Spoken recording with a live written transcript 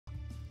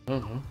I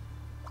don't know.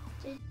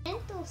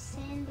 Judgmental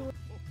Sandworm.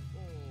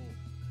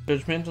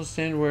 Judgmental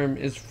Sandworm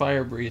is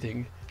fire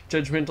breathing.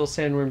 Judgmental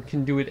Sandworm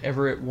can do it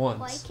ever at once.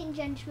 Why can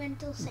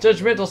Judgmental Sandworm...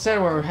 Judgmental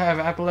Sandworm have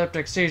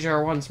epileptic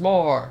seizure once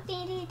more.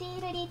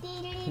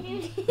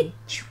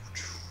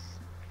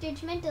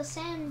 Judgmental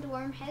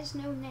Sandworm has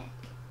no neck.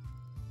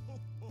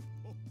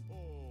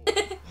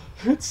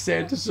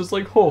 Santa's just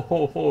like ho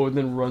ho ho and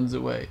then runs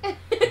away.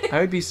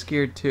 I would be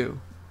scared too.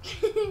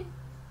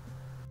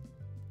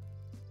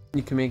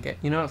 You can make it.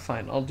 You know what?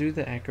 Fine. I'll do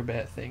the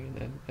acrobat thing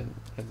and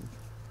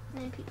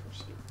then people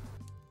shoot.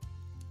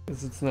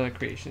 Because it's not a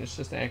creation. It's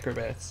just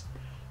acrobats.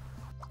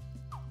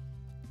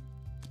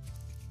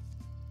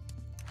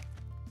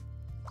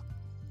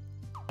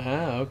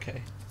 Ah,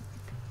 okay.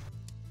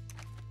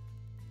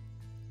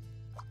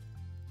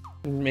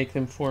 And make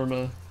them form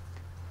a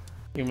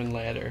human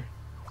ladder.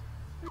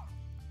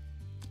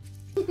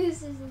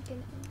 This isn't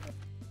gonna end well.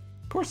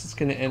 Of course it's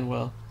gonna end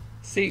well.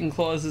 Satan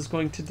Claus is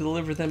going to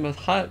deliver them a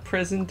hot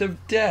present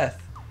of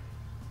death.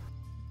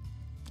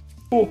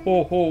 Ho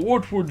ho ho,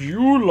 what would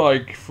you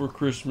like for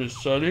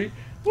Christmas, Sonny?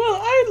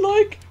 Well, I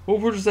like... What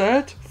was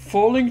that?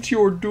 Falling to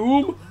your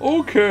doom?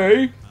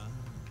 Okay.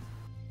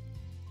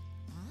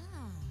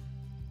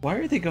 Why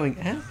are they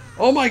going out?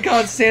 Oh my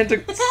god,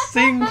 Satan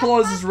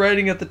Claus is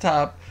writing at the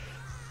top.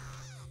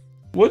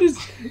 What is...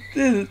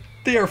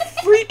 They are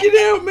freaking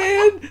out,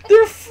 man!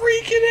 They're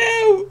freaking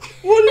out!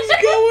 What is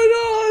going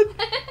on?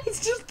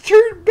 It's just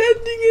turned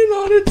bending in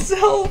on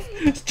itself!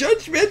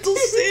 Judgmental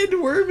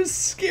Sandworm is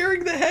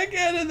scaring the heck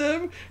out of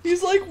them!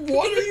 He's like,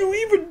 what are you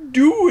even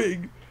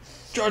doing?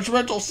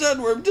 Judgmental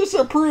Sandworm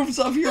disapproves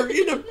of your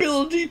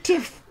inability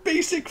to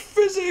basic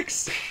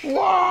physics!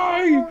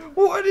 Why?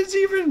 What is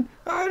even...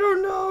 I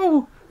don't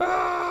know!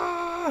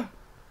 Ah!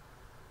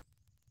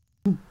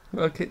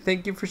 Okay,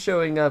 thank you for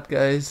showing up,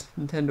 guys.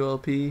 Nintendo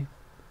LP.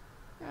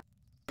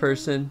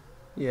 Person.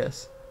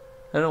 Yes.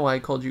 I don't know why I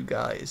called you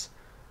guys.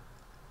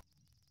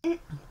 I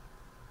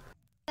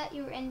thought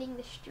you were ending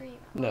the stream.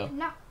 No.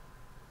 No.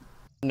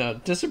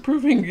 No,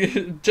 disapproving...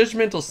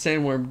 Judgmental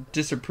Sandworm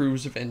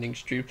disapproves of ending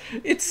stream.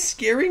 It's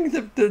scaring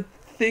the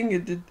thing.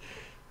 It did.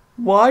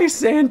 Why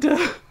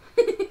Santa?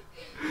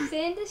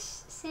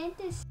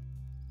 Santa's...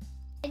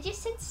 I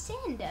just said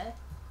Santa.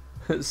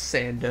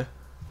 Santa.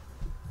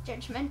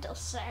 Judgmental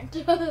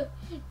Santa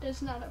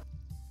does not...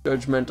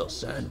 Judgmental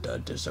Santa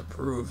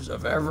disapproves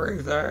of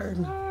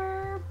everything.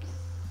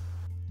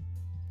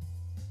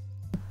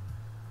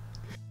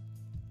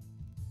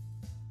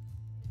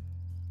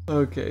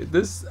 Okay,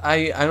 this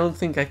I don't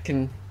think I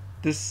can.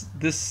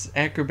 This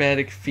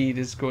acrobatic feat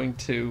is going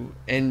to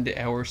end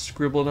our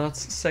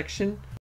Scribblenauts section.